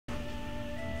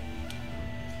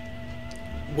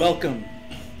Welcome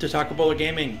to Taco Bowler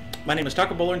Gaming. My name is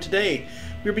Taco Bowler, and today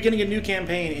we're beginning a new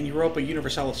campaign in Europa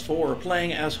Universalis 4,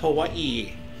 playing as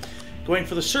Hawaii, going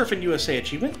for the Surfin USA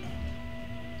achievement,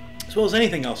 as well as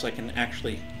anything else I can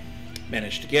actually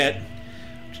manage to get,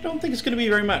 which I don't think is going to be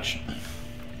very much.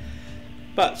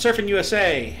 But Surfin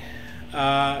USA,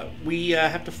 we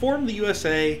have to form the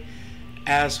USA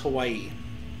as Hawaii.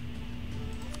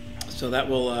 So that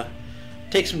will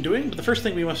take some doing, but the first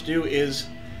thing we must do is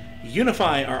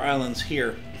unify our islands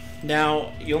here.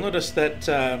 Now, you'll notice that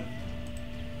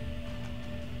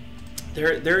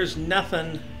there is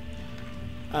nothing,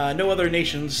 no other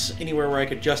nations anywhere where I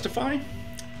could justify. I'm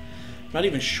not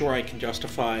even sure I can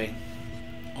justify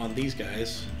on these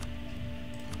guys.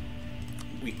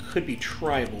 We could be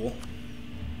tribal.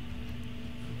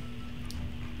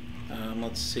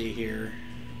 Let's see here.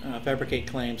 Fabricate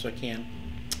claims, so I can.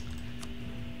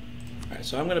 Alright,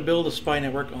 so I'm going to build a spy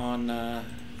network on... oh,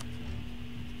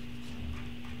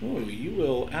 you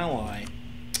will ally.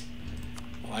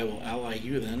 Well, I will ally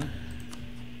you then.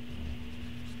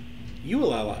 You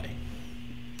will ally.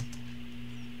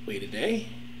 Wait a day.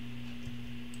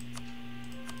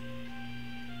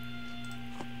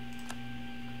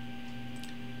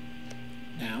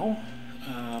 Now,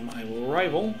 I will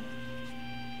rival.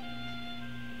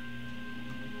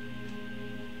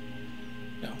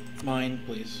 No, mine,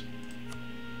 please.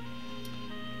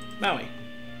 Maui.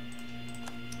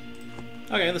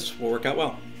 Okay, this will work out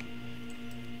well.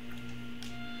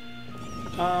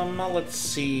 Let's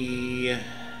see.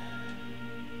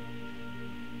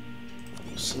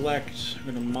 Select. I'm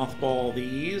going to mothball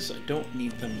these. I don't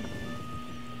need them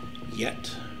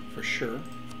yet, for sure.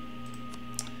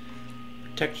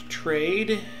 Protect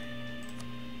trade.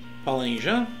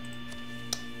 Polynesia.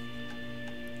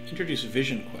 Introduce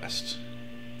vision quest.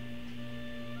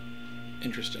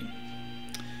 Interesting.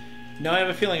 Now I have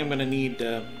a feeling I'm going to need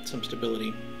some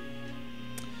stability.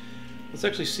 Let's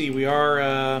actually see. We are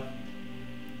a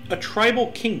tribal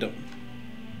kingdom.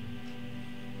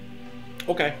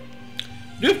 Okay.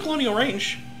 We do have colonial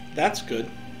range. That's good.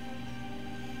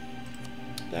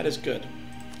 That is good.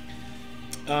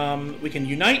 We can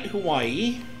unite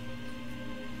Hawaii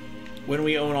when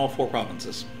we own all 4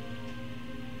 provinces.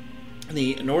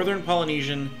 The Northern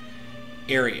Polynesian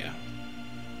area.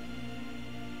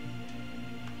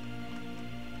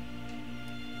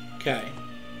 Okay.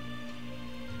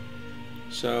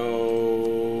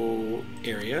 So,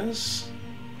 areas.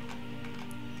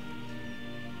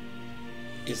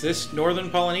 Is this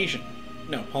Northern Polynesian?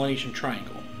 No, Polynesian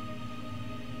Triangle.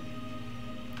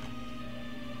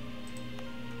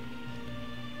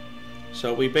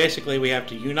 So we have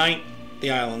to unite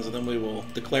the islands, and then we will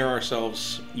declare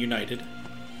ourselves united.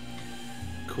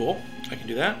 Cool, I can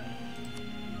do that.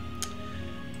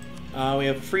 We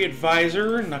have a free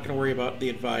advisor. Not going to worry about the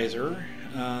advisor.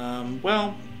 Well,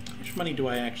 how much money do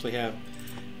I actually have?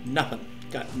 Nothing.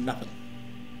 Got nothing.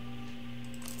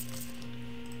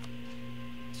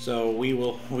 So we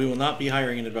will not be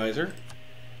hiring an advisor.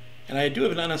 And I do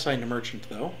have an unassigned merchant,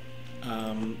 though.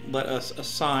 Let us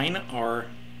assign our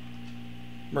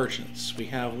merchants. We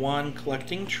have one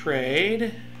collecting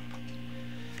trade.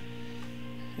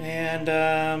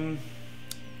 And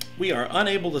we are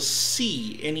unable to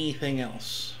see anything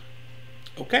else.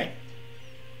 Okay.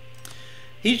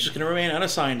 He's just going to remain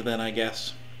unassigned then, I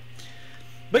guess.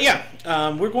 But yeah,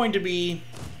 we're going to be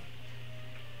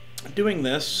doing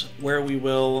this where we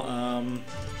will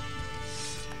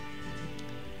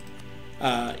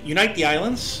unite the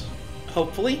islands,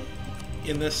 hopefully,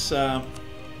 in this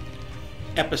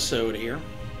episode here.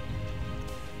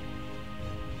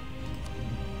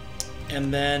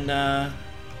 And then...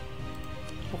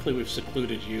 hopefully we've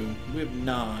secluded you. We have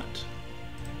not.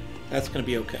 That's going to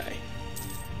be okay.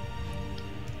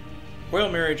 Royal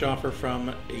marriage offer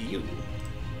from you.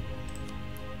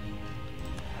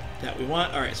 That we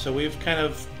want. Alright, so we've kind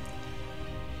of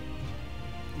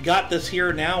got this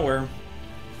here now where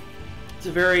it's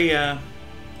a very,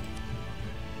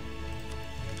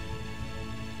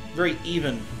 very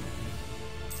even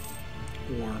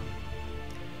war.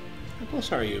 How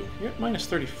close are you? You're at minus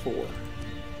 34.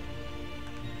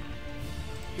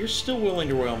 You're still willing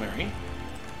to royal marry.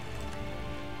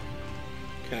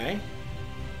 Okay.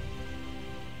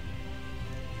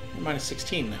 You're minus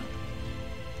 16 now.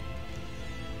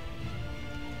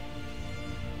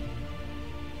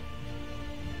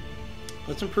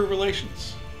 Let's improve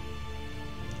relations.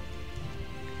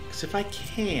 Because if I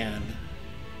can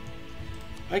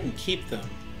keep them.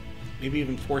 Maybe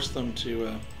even force them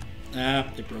to...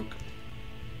 they broke.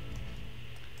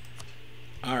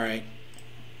 Alright.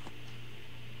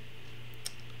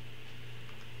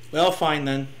 Well, fine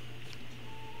then.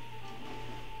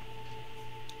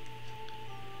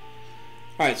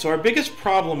 Alright, so our biggest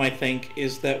problem, I think,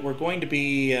 is that we're going to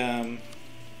be...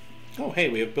 oh, hey,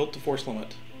 we have built to force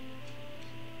limit.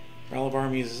 Morale of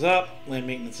armies is up, land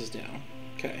maintenance is down.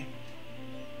 Okay.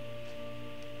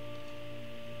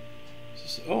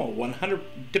 Oh,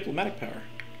 100 diplomatic power.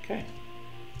 Okay.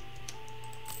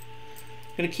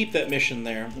 I'm going to keep that mission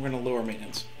there. We're going to lower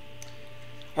maintenance.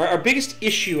 Our biggest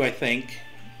issue, I think,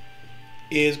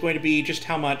 is going to be just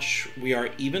how much we are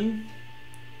even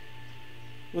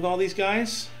with all these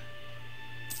guys.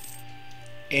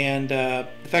 And the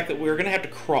fact that we're going to have to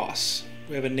cross.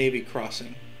 We have a navy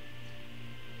crossing.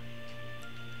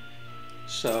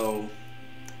 So,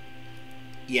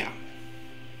 yeah.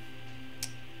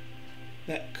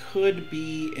 That could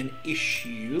be an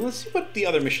issue. Let's see what the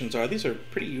other missions are. These are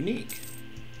pretty unique.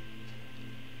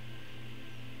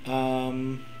 We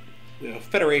have a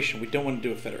federation. We don't want to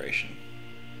do a federation.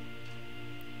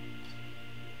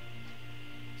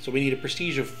 So we need a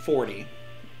prestige of 40.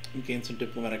 We gain some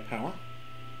diplomatic power.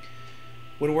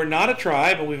 When we're not a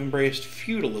tribe and we've embraced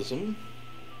feudalism,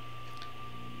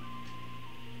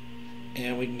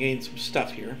 and we can gain some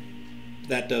stuff here.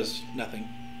 That does nothing.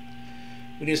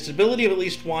 We need a stability of at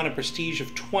least 1, a prestige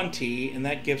of 20, and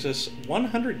that gives us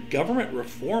 100 government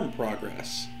reform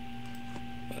progress.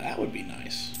 Well, that would be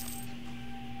nice.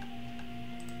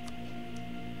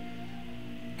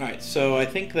 Alright, so I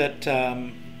think that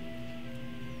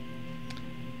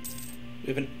we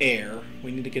have an heir.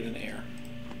 We need to get an heir.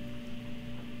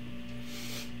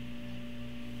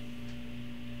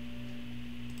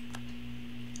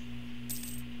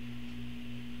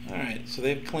 Alright, so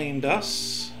they've claimed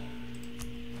us.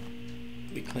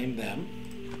 We claim them.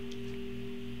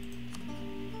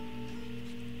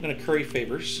 I'm going to curry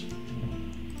favors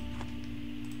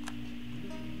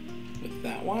with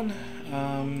that one.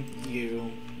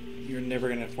 You're never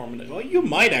going to form an... Well, you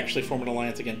might actually form an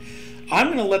alliance again. I'm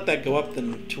going to let that go up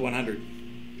then to 100.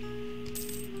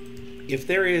 If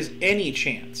there is any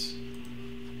chance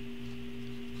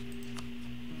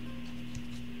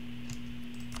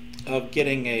of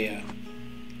getting a...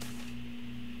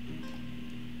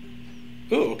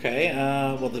 Ooh, okay.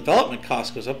 Well, development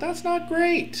cost goes up. That's not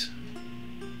great.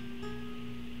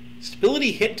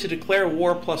 Stability hit to declare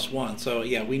war +1. So,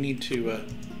 yeah, we need to...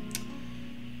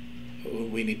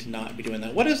 we need to not be doing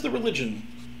that. What is the religion?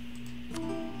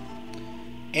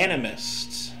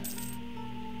 Animists.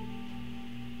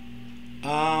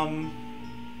 I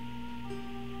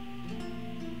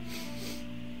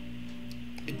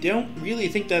don't really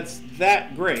think that's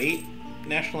that great.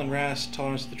 National unrest,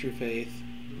 tolerance of the true faith.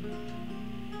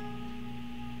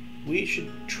 We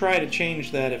should try to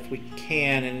change that if we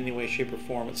can in any way, shape, or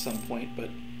form at some point, but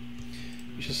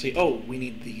we shall see. Oh, we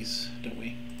need these, don't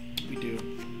we? We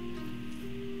do.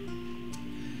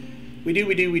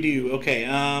 We do. Okay,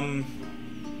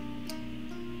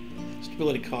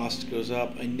 stability cost goes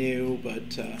up. I knew,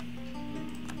 but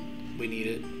we need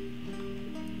it.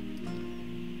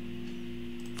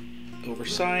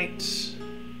 Oversight.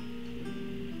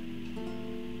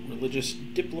 Religious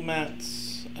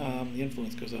diplomats. The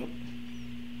influence goes up.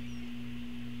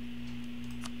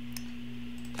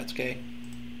 That's okay.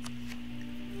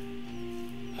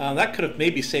 That could have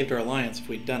maybe saved our alliance if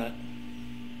we'd done it.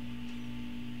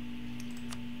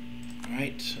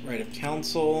 Alright, right of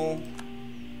council.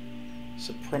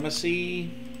 Supremacy.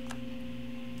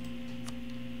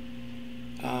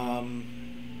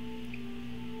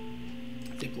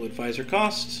 Diplo advisor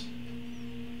cost.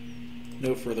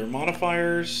 No further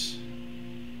modifiers.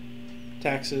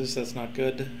 Taxes, that's not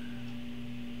good.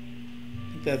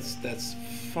 I think that's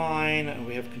fine.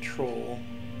 We have control.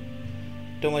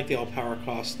 Don't like the all power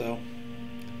cost though.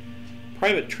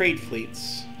 Private trade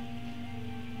fleets.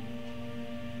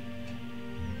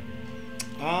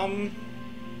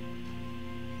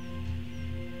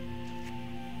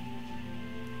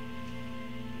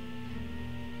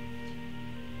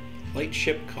 Light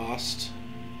ship cost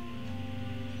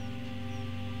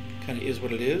kind of is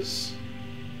what it is.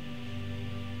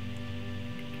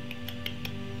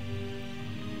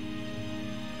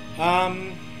 You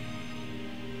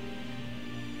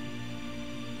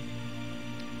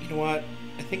know what?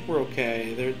 I think we're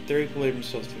okay. Their equilibrium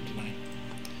still is 59.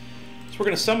 So we're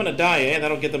going to summon a die.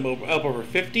 That'll get them up over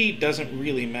 50. Doesn't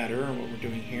really matter what we're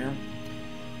doing here.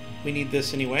 We need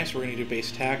this anyway, so we're going to do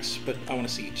base tax, but I want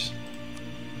to siege.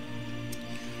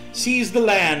 Seize the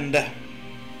land.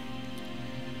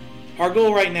 Our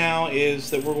goal right now is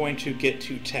that we're going to get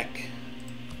to tech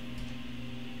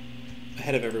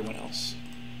ahead of everyone else.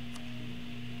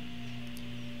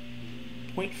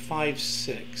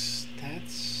 0.56.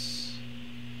 That's...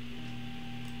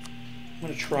 I'm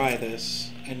going to try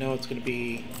this. I know it's going to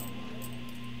be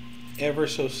ever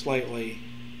so slightly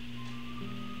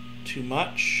too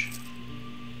much,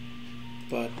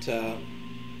 but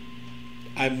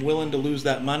I'm willing to lose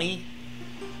that money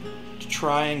to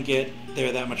try and get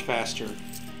there that much faster,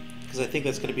 because I think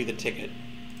that's going to be the ticket.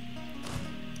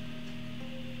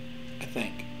 I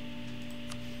think.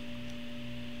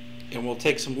 And we'll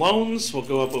take some loans, we'll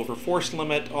go up over force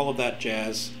limit, all of that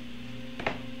jazz.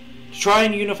 To try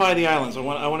and unify the islands. I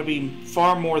want to be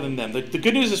far more than them. The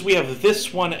good news is we have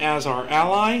this one as our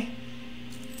ally,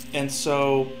 and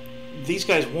so these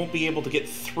guys won't be able to get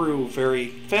through very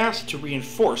fast to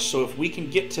reinforce. So if we can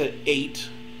get to 8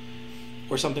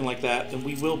 or something like that, then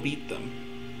we will beat them.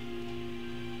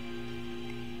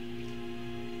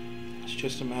 It's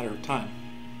just a matter of time.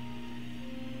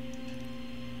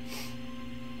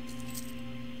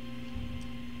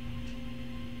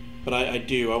 But I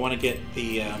want to get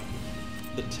the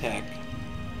tech,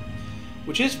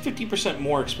 which is 50%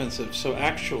 more expensive. So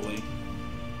actually,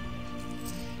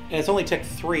 and it's only tech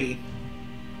 3.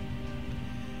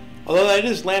 Although that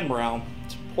is land morale,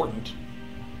 it's important.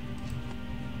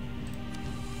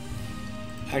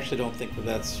 I actually don't think that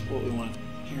that's what we want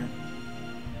here.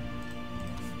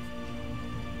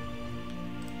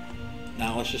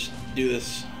 Now let's just do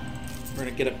this. We're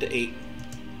gonna get up to 8.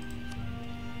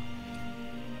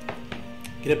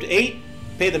 Get up to 8,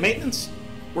 pay the maintenance,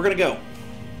 we're gonna go.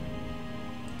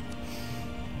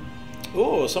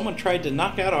 Oh, someone tried to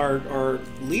knock out our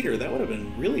leader. That would have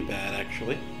been really bad,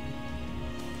 actually.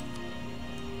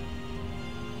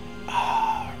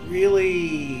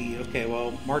 Really? Okay,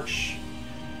 well, March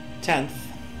 10th.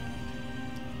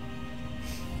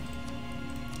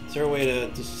 Is there a way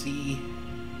to see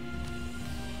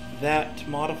that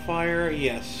modifier?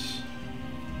 Yes.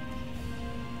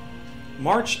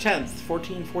 March 10th,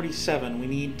 1447. We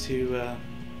need to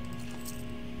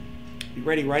be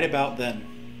ready right about then.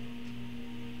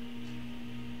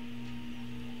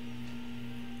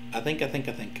 I think.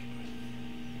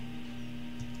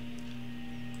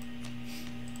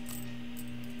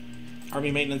 Army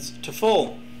maintenance to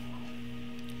full.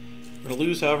 We're going to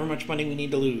lose however much money we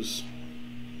need to lose.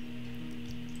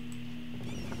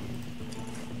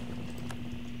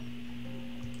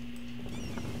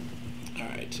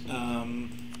 Alright,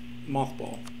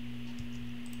 mothball.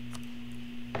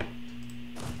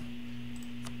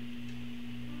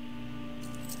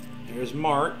 There's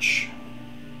March.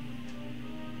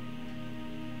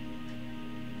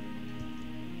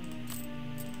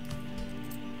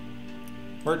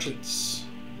 Merchants.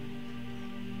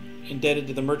 Indebted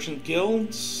to the merchant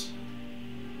guilds.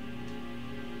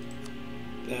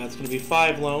 That's going to be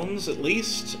 5 loans at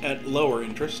least, at lower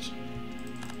interest.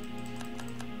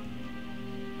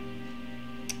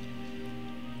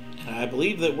 And I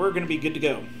believe that we're going to be good to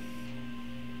go.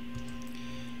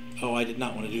 Oh, I did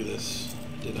not want to do this,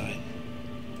 did I?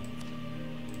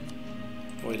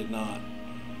 Oh, I did not.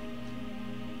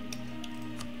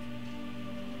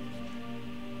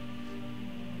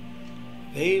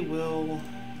 They will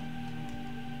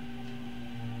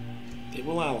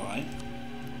ally.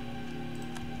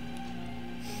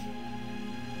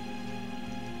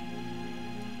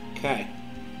 Okay.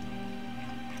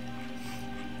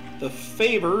 The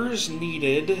favors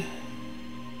needed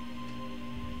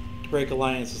to break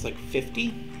alliance is like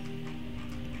 50.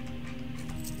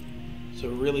 So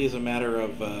it really is a matter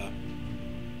of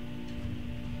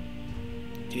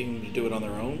getting them to do it on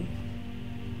their own.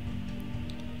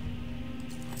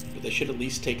 They should at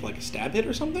least take like a stab hit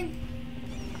or something.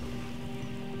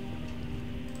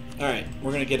 Alright,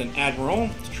 we're gonna get an admiral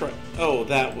to try. Oh,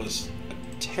 that was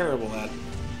a terrible ad.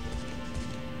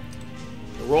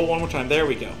 Roll one more time. There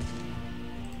we go.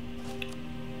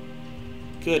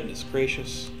 Goodness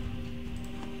gracious.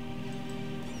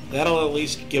 That'll at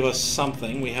least give us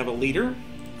something. We have a leader.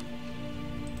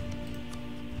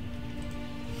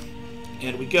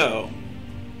 And we go.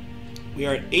 We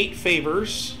are at 8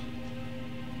 favors.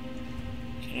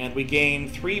 And we gain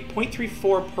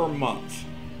 3.34 per month.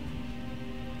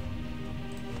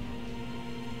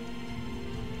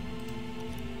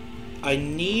 I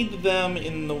need them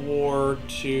in the war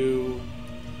to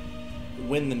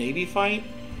win the Navy fight.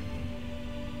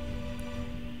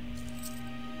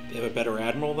 They have a better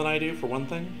admiral than I do, for one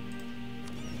thing.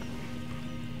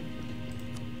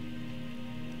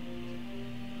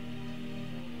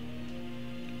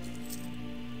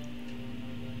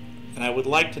 And I would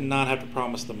like to not have to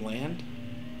promise them land.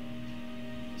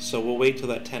 So we'll wait till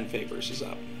that 10 favors is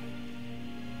up.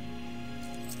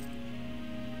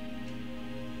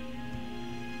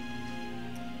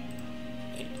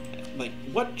 Like,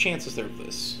 what chance is there of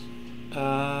this?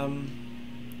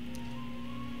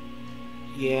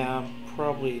 Yeah,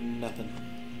 probably nothing.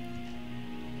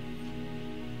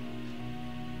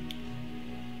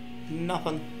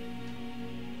 Nothing.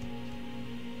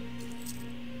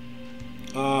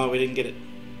 Oh, we didn't get it.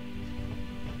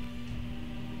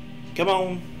 Come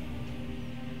on.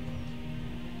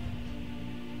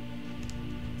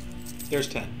 There's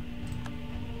 10.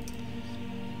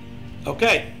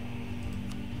 Okay.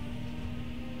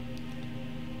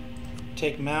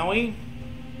 Take Maui.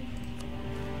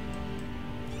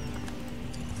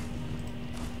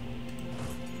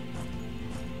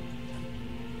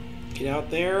 Get out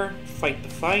there, fight the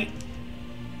fight.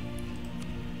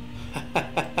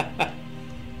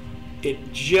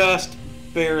 It just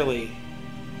barely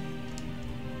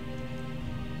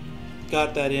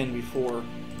got that in before.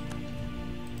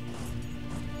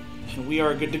 And we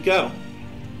are good to go.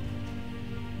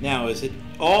 Now, is it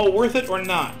all worth it or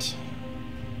not?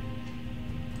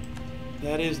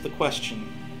 That is the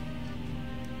question.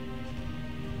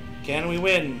 Can we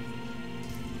win?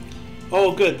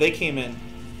 Oh, good, they came in.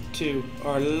 To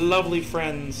our lovely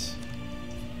friends.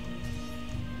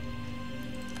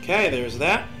 Okay, there's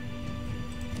that.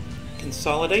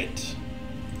 Consolidate.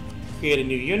 Create a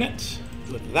new unit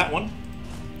with that one.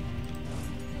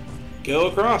 Go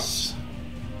across.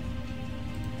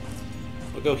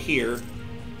 We'll go here.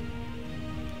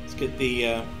 Let's get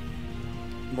the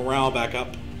morale back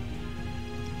up.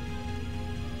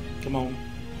 Come on.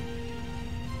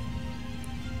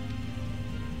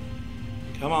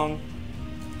 Come on.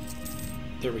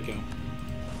 There we go.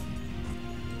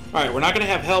 Alright, we're not going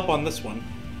to have help on this one.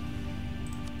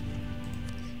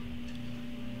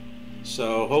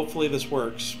 So hopefully this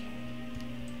works.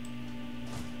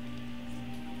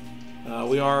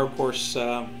 We are, of course,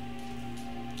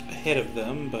 ahead of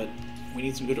them, but we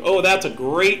need some good... Oh, that's a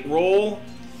great roll,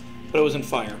 but it was in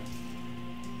fire.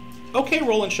 Okay,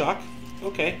 roll and shock.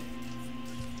 Okay.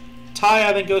 Tie,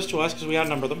 I think, goes to us because we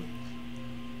outnumber them.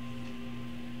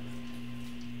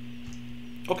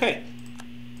 Okay.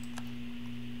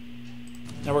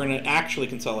 Now we're going to actually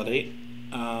consolidate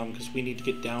because we need to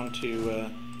get down to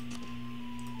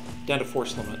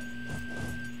force limit.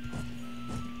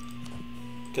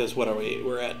 Because what are we?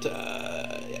 We're at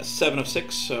 7 of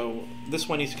 6, so this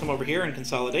one needs to come over here and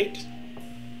consolidate.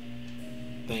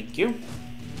 Thank you.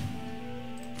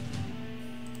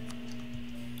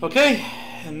 Okay,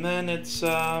 and then it's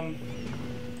we're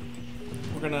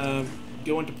gonna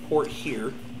go into port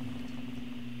here.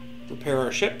 Repair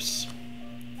our ships.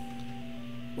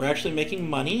 We're actually making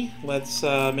money. Let's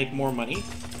make more money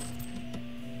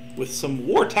with some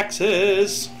war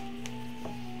taxes.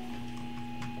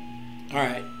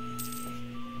 Alright.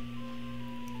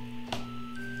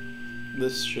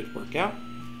 This should work out.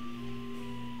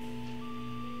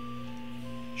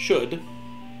 Should.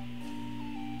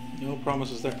 No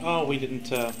promises there. Oh, we didn't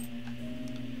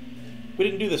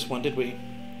do this one, did we?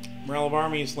 Morale of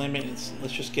armies, land maintenance.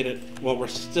 Let's just get it while we're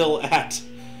still at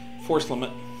force limit.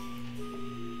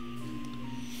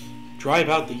 Drive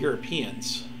out the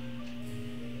Europeans.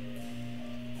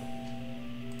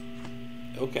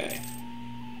 Okay.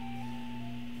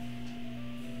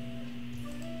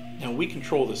 Now we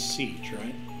control the siege,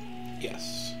 right?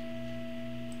 Yes.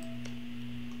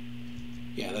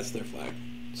 Yeah, that's their flag.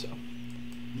 So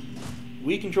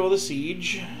we control the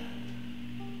siege.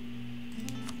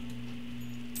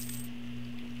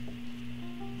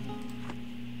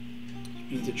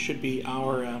 Which means it should be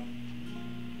our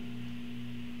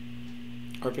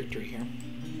victory here.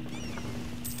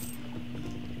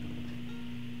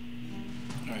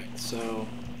 All right, so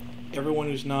everyone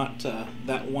who's not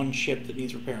that one ship that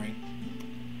needs repairing,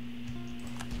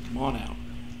 come on out.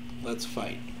 Let's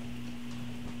fight.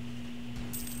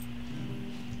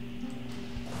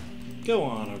 Go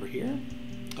on over here.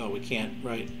 Oh, we can't,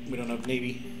 right? We don't have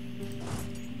Navy.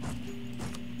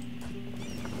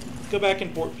 Go back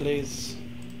in port, please.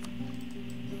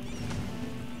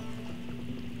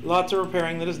 Lots of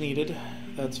repairing that is needed.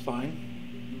 That's fine.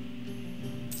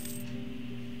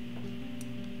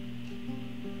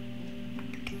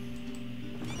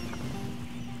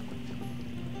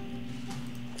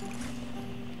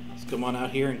 Let's come on out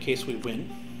here in case we win.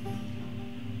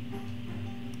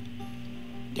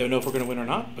 Don't know if we're going to win or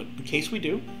not, but in case we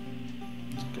do,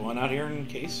 let's go on out here in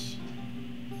case.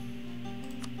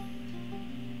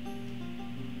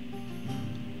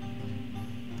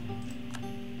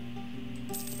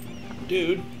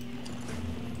 Dude,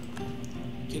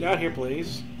 get out here,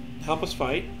 please. Help us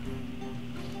fight.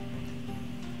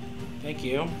 Thank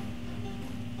you.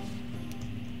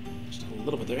 Just a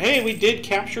little bit there. Hey, we did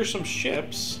capture some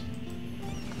ships.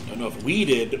 Don't know if we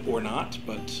did or not,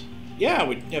 but yeah,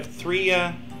 we have three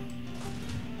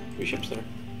ships there.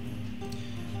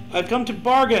 I've come to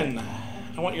bargain.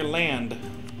 I want your land.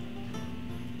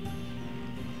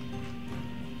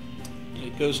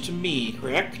 It goes to me,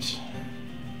 correct?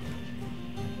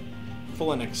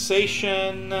 Full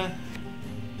annexation.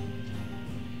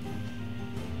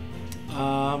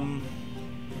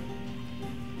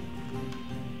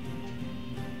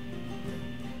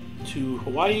 To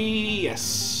Hawaii,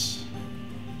 yes.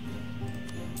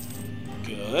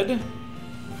 Good.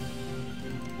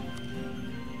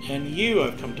 And you,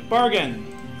 I've come to bargain.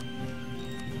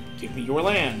 Give me your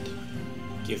land.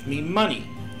 Give me money.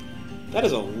 That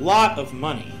is a lot of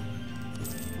money.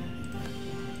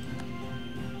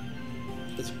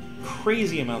 It's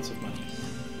crazy amounts of money.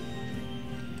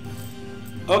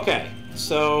 Okay,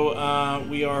 so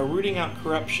we are rooting out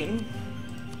corruption.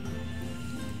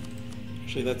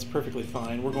 Actually, that's perfectly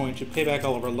fine. We're going to pay back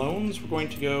all of our loans. We're going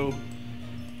to go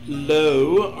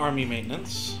low army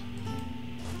maintenance.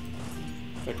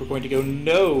 In fact, we're going to go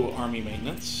no army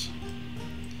maintenance.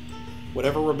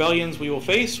 Whatever rebellions we will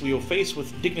face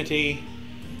with dignity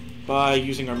by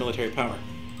using our military power.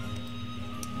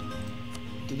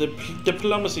 To the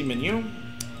diplomacy menu,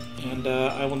 and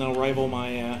I will now rival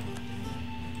my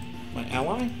my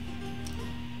ally.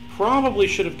 Probably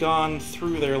should have gone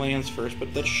through their lands first,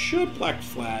 but that should black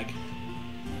flag.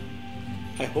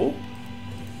 I hope.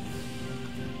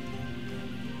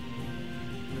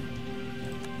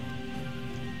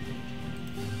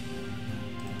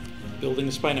 Building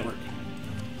the spy network.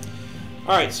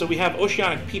 Alright, so we have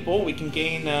oceanic people. We can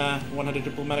gain 100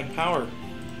 diplomatic power.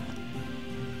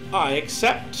 I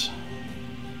accept.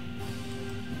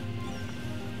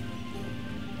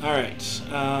 Alright,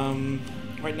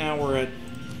 right now we're at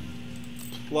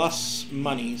plus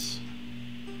monies,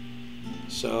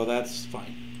 so that's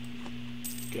fine.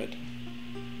 Good.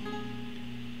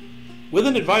 With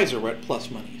an advisor, we're at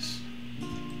plus monies.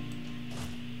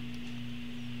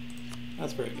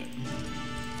 That's very good.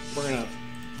 We're gonna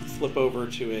flip over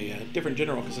to a different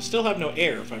general because I still have no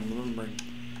heir, if I'm remembering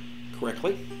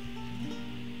correctly.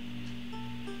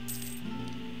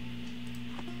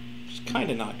 Which is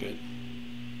kind of not good.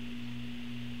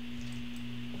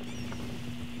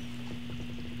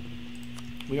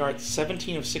 We are at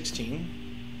 17 of 16.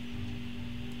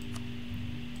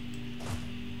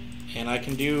 And I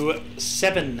can do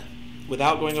 7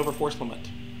 without going over force limit.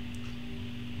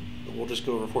 But we'll just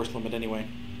go over force limit anyway.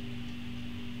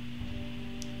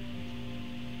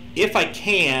 If I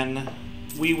can,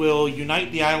 we will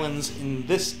unite the islands in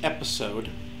this episode.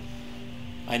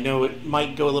 I know it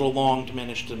might go a little long to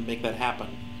manage to make that happen.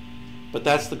 But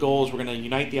that's the goal, is we're going to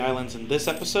unite the islands in this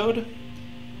episode.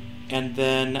 And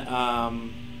then,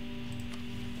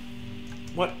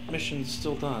 what mission's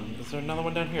still done? Is there another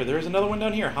one down here? There is another one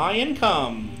down here. High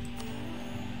income!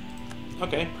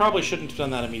 Okay, probably shouldn't have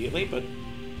done that immediately, but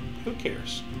who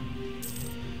cares?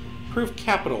 Improve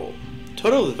capital.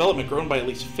 Total development grown by at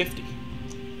least 50.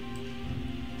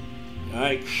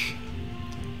 I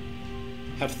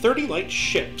have 30 light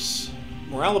ships.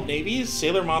 Morale of navies,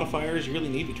 sailor modifiers, yearly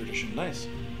navy tradition. Nice.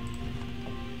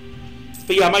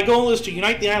 But yeah, my goal is to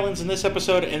unite the islands in this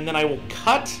episode, and then I will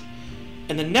cut,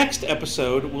 and the next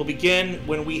episode will begin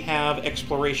when we have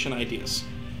exploration ideas.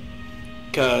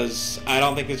 Because I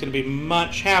don't think there's going to be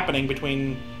much happening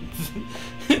between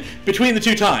between the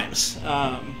two times.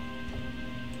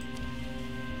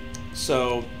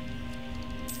 So,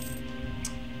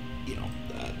 you know,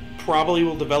 probably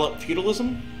will develop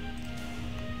feudalism.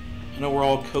 I know we're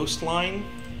all coastline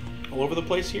all over the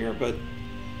place here, but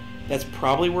that's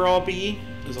probably where I'll be,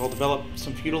 is I'll develop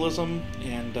some feudalism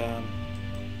and kind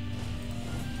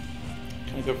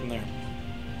of go from there.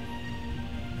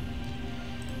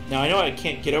 Now, I know I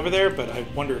can't get over there, but I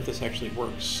wonder if this actually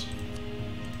works,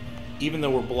 even though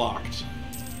we're blocked.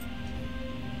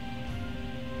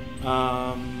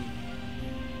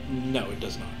 No, it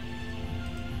does not.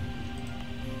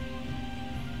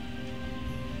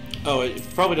 Oh, it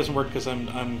probably doesn't work because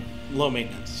I'm low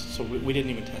maintenance, so we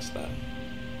didn't even test that.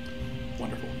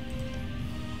 Wonderful.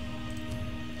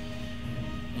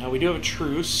 Now, we do have a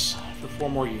truce for 4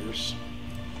 more years.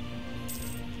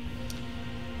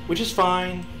 Which is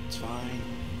fine. It's fine.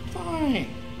 Fine.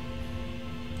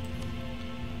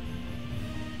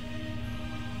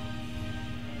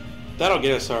 That'll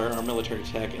get us our military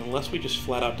tech, unless we just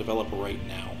flat out develop right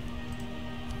now.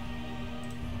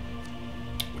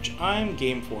 Which I'm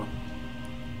game for.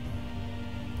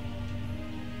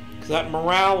 Because that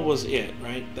morale was it,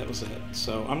 right? That was it.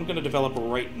 So I'm going to develop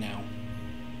right now.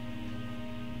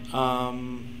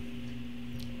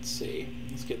 Let's see.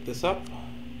 Let's get this up.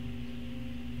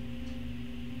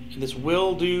 And this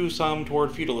will do some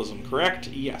toward feudalism, correct?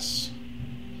 Yes.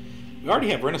 We already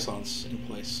have Renaissance in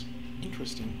place.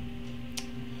 Interesting.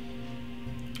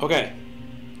 Okay.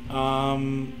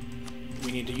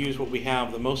 we need to use what we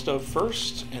have the most of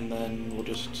first, and then we'll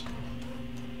just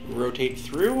rotate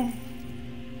through.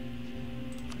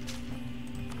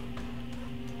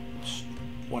 Just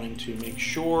wanting to make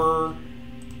sure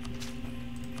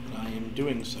that I am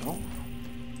doing so.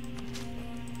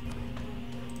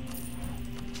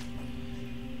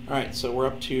 Alright, so we're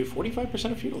up to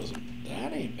 45% of feudalism.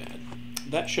 That ain't bad.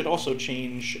 That should also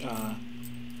change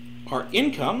our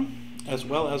income as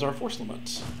well as our force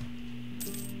limits.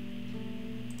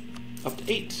 Up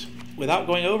to 8 without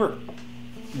going over.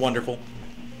 Wonderful.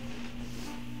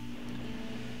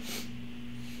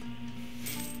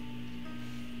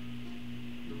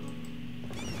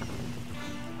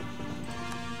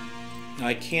 Now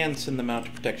I can send them out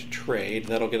to protect trade.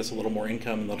 That'll get us a little more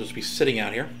income, and they'll just be sitting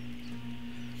out here,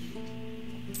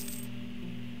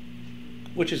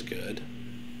 which is good.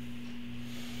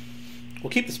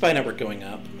 We'll keep the spy network going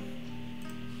up.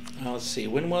 Let's see,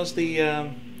 when was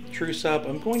the truce up?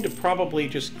 I'm going to probably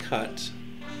just cut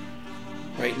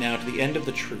right now to the end of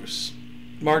the truce.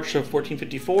 March of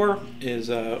 1454 is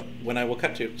when I will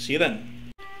cut to. See you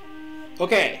then.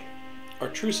 Okay, our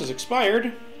truce has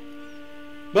expired,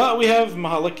 but we have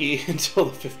Mahaliki until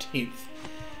the 15th,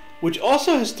 which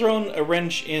also has thrown a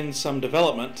wrench in some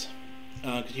development,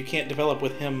 because you can't develop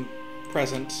with him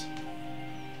present,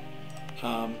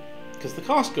 because the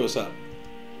cost goes up.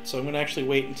 So I'm going to actually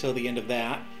wait until the end of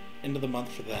that, end of the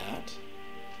month for that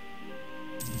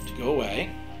to go away.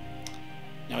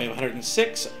 Now we have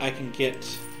 106. I can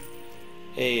get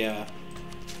a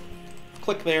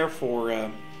click there for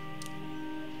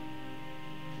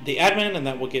the admin, and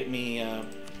that will get me a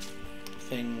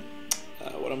thing.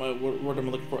 What am I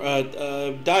looking for?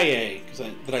 Daye,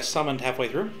 that I summoned halfway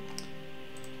through.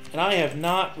 And I have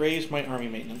not raised my army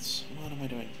maintenance. What am I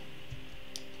doing?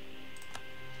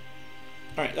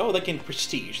 Alright, oh, that gained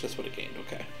prestige. That's what it gained,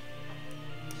 okay.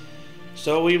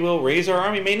 So we will raise our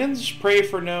army maintenance, pray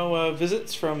for no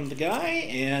visits from the guy,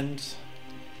 and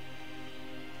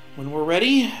when we're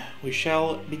ready, we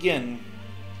shall begin.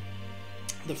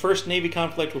 The first Navy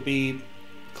conflict will be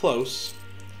close.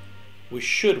 We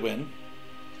should win,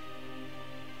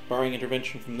 barring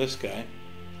intervention from this guy.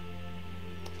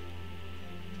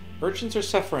 Merchants are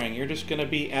suffering. You're just going to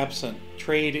be absent.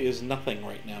 Trade is nothing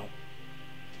right now.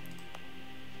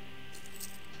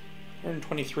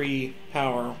 123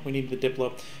 power. We need the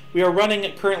Diplo. We are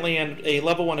running currently a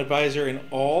level 1 advisor in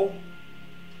all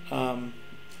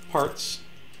parts.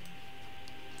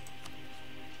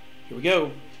 Here we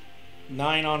go.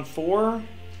 9 on 4.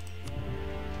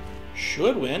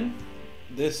 Should win.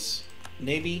 This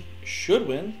Navy should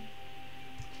win.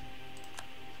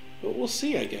 But we'll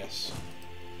see, I guess.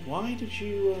 Why did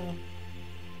you...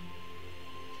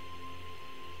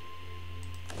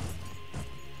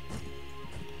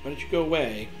 Why did you go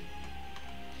away?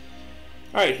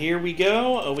 Alright, here we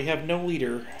go. Oh, we have no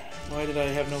leader. Why did I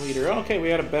have no leader? Oh, okay, we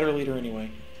had a better leader anyway.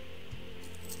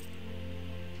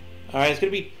 Alright, it's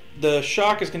going to be... The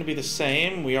shock is going to be the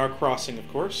same. We are crossing,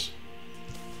 of course.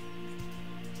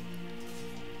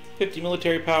 50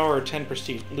 military power or 10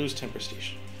 prestige. Lose 10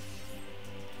 prestige.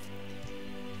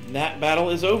 And that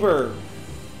battle is over.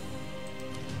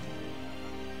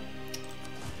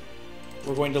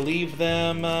 We're going to leave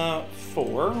them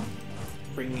 4.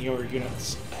 Bring your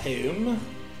units home.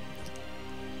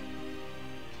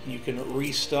 You can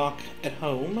restock at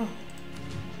home.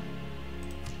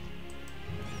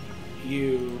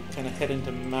 You kind of head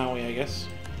into Maui, I guess.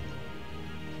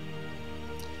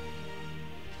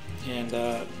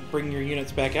 And bring your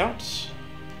units back out.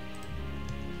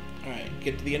 Alright,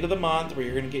 get to the end of the month where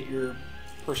you're going to get your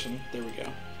person. There we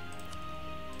go.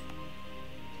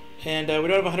 And we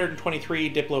don't have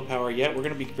 123 Diplo power yet. We're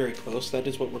going to be very close. That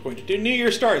is what we're going to do. New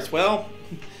Year starts. Well,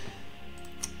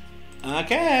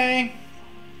 okay.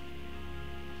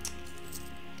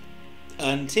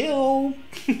 Until...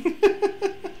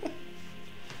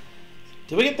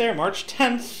 Till we get there, March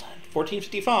 10th,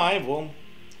 1455, we'll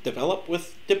develop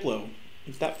with Diplo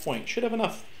at that point. Should have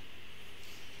enough.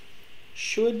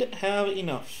 Should have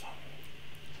enough.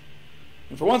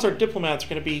 And for once, our diplomats are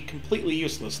going to be completely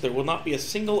useless. There will not be a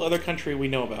single other country we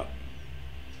know about.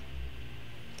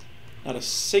 Not a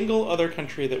single other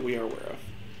country that we are aware of.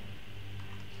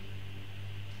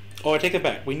 Oh, I take it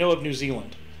back. We know of New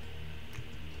Zealand.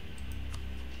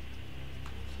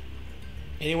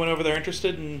 Anyone over there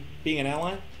interested in being an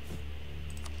ally?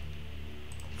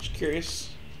 Just curious.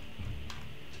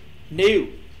 No.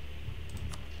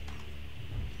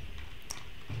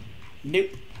 Nope.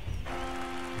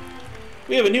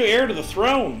 We have a new heir to the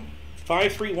throne.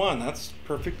 531. That's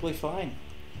perfectly fine.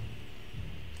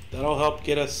 That'll help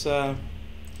get us up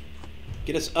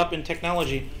in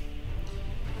technology.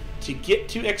 to get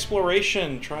to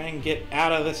exploration. Try and get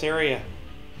out of this area.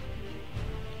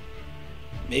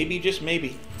 Maybe, just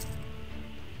maybe.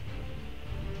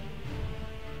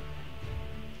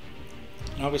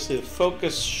 Obviously, the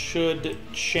focus should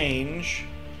change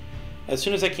as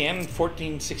soon as I can.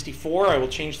 1464, I will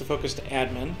change the focus to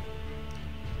admin,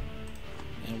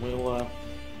 and we'll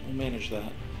manage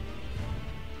that.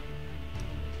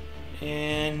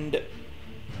 And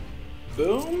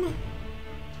boom,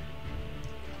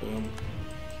 boom.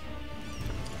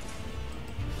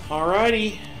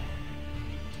 Alrighty.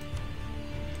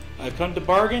 I've come to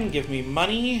bargain. Give me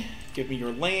money. Give me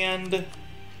your land.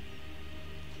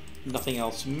 Nothing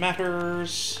else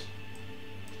matters.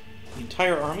 The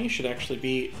entire army should actually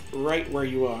be right where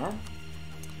you are.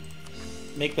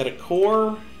 Make that a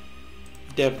core.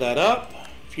 Dev that up.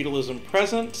 Feudalism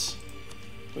present.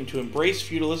 Going to embrace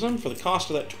feudalism for the cost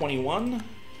of that 21.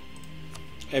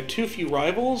 I have too few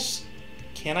rivals.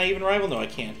 Can I even rival? No, I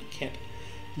can't. Can't.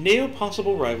 No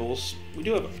possible rivals. We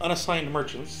do have unassigned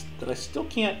merchants that I still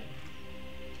can't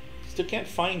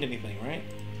find anything, right?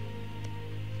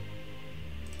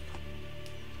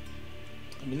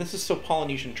 I mean, this is still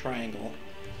Polynesian Triangle,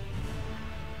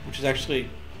 which is actually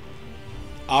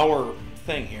our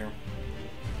thing here.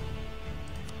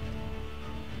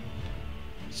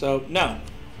 So, no.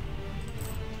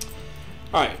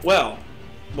 Alright, well,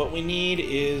 what we need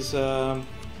is, we're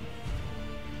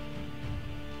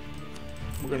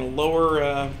going to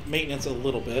lower maintenance a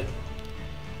little bit.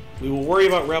 We will worry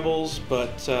about rebels,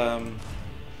 but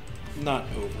not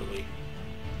overly.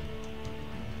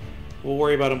 We'll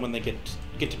worry about them when they get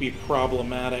to be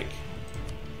problematic.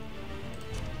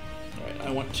 Alright,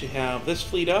 I want to have this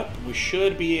fleet up. We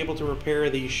should be able to repair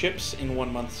these ships in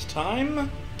 1 month's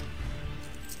time.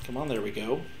 Come on, there we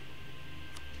go.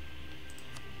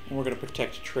 And we're going to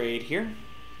protect trade here.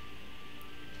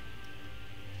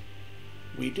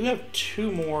 We do have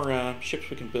 2 more ships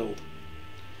we can build,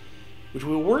 which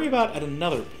we'll worry about at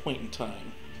another point in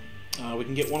time. We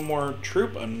can get 1 more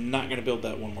troop. I'm not going to build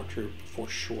that 1 more troop for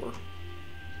sure.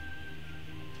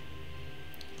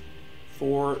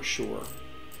 For sure.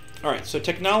 Alright, so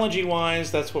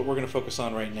technology-wise, that's what we're going to focus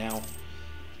on right now.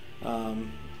 So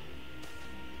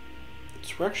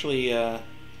we're actually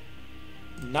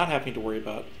not having to worry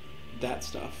about that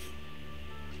stuff.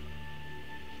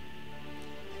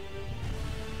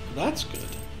 That's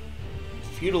good.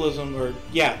 Feudalism, or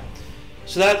yeah.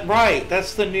 So that right,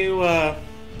 that's the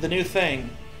new thing.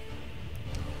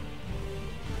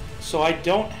 So I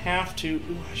don't have to.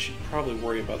 Ooh, I should probably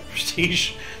worry about the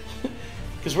prestige,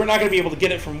 because we're not going to be able to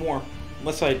get it from war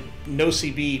unless I no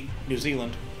CB New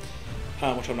Zealand,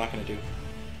 which I'm not going to do.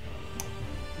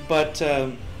 But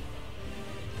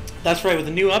that's right. With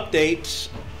the new update,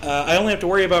 I only have to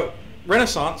worry about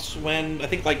Renaissance when I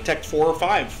think like Tech 4 or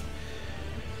 5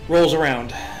 rolls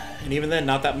around, and even then,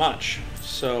 not that much.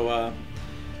 So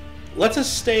let's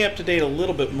us stay up to date a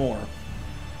little bit more.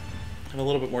 Have a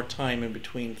little bit more time in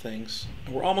between things.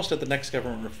 And we're almost at the next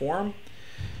government reform,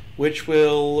 which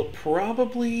will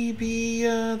probably be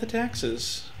the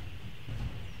taxes.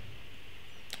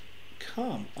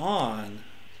 Come on.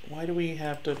 Why do we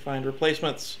have to find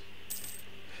replacements?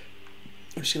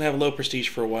 We're just going to have low prestige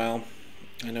for a while.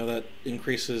 I know that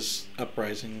increases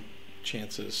uprising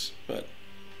chances, but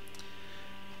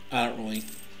I don't really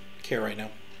care right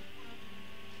now.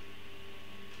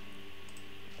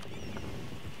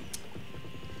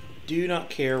 Do not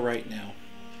care right now.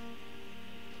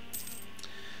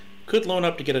 Could loan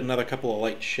up to get another couple of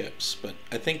light ships, but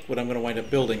I think what I'm going to wind up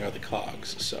building are the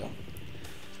cogs, so I'm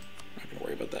not going to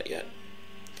worry about that yet.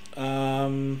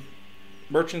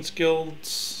 Merchants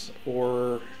Guilds,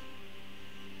 or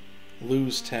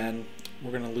lose 10.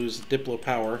 We're going to lose Diplo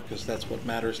power, because that's what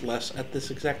matters less at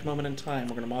this exact moment in time.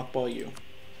 We're going to mothball you.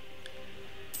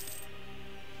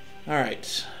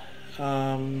 Alright.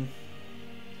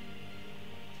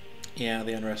 Yeah,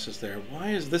 the unrest is there.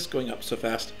 Why is this going up so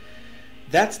fast?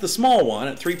 That's the small one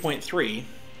at 3.3.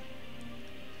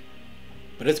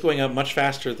 But it's going up much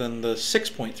faster than the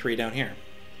 6.3 down here.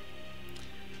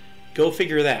 Go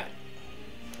figure that.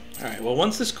 Alright, well,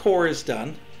 once this core is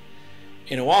done,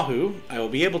 in Oahu, I will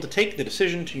be able to take the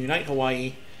decision to unite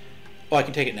Hawaii. Oh, I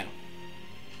can take it now.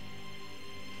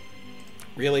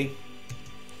 Really?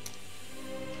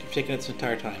 I've taken it this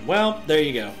entire time. Well, there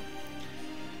you go.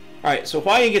 Alright, so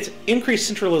Hawaii gets increased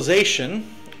centralization,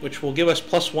 which will give us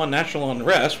 +1 national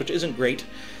unrest, which isn't great.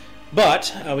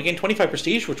 But we gain 25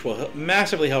 prestige, which will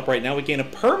massively help right now. We gain a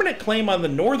permanent claim on the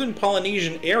northern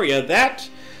Polynesian area. That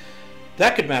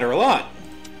could matter a lot.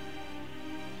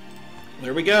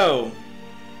 There we go.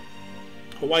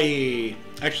 Hawaii.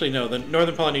 Actually, no. The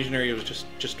Northern Polynesian area was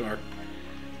just our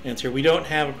answer. We don't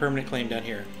have a permanent claim down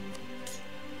here.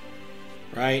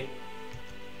 Right?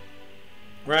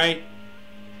 Right?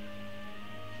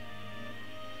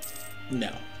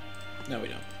 No. No, we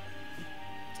don't.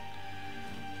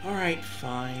 Alright,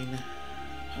 fine.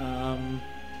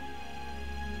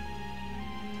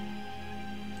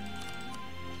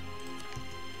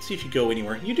 Let's see if you go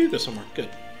anywhere. You do go somewhere. Good.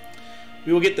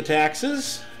 We will get the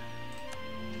taxes.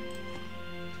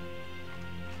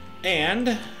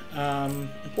 And,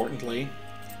 importantly,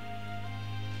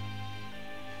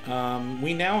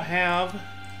 we now have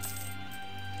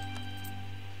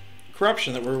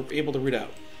corruption that we're able to root out.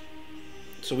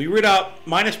 So we root out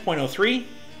minus 0.03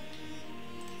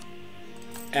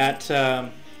 at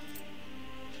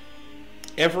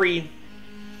every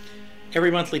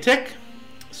monthly tick.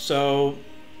 So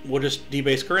we'll just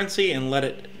debase currency and let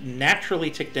it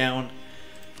naturally tick down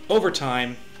over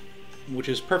time, which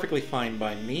is perfectly fine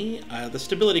by me. The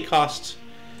stability cost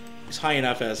is high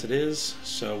enough as it is,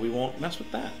 so we won't mess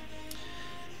with that.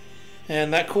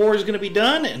 And that core is going to be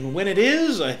done, and when it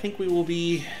is, I think we will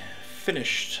be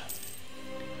finished.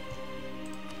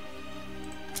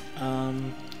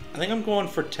 I think I'm going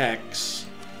for tax.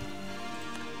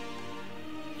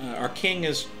 Our king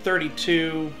is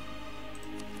 32.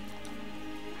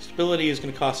 Stability is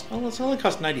going to cost... Oh, it's only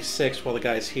cost 96 while the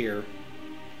guy's here.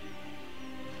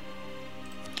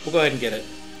 We'll go ahead and get it.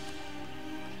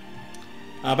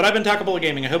 But I've been TBARW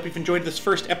Gaming. I hope you've enjoyed this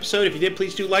first episode. If you did,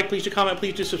 please do like, please do comment,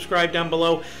 please do subscribe down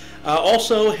below.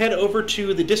 Also, head over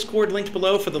to the Discord linked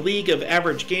below for the League of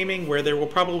Average Gaming, where there will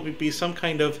probably be some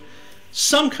kind of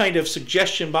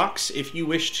suggestion box if you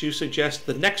wish to suggest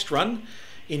the next run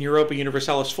in Europa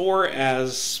Universalis 4,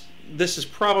 as this is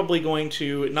probably going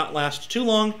to not last too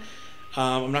long.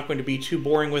 I'm not going to be too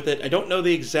boring with it. I don't know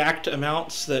the exact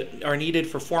amounts that are needed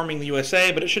for forming the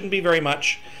USA, but it shouldn't be very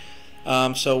much.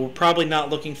 So we're probably not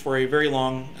looking for a very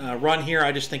long run here.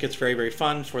 I just think it's very, very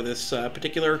fun for this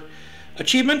particular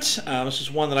achievement. This is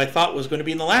one that I thought was going to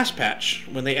be in the last patch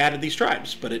when they added these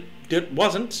tribes, but it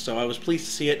wasn't, so I was pleased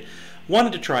to see it.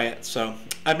 Wanted to try it. So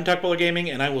I've been TBARW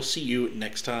Gaming, and I will see you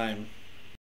next time.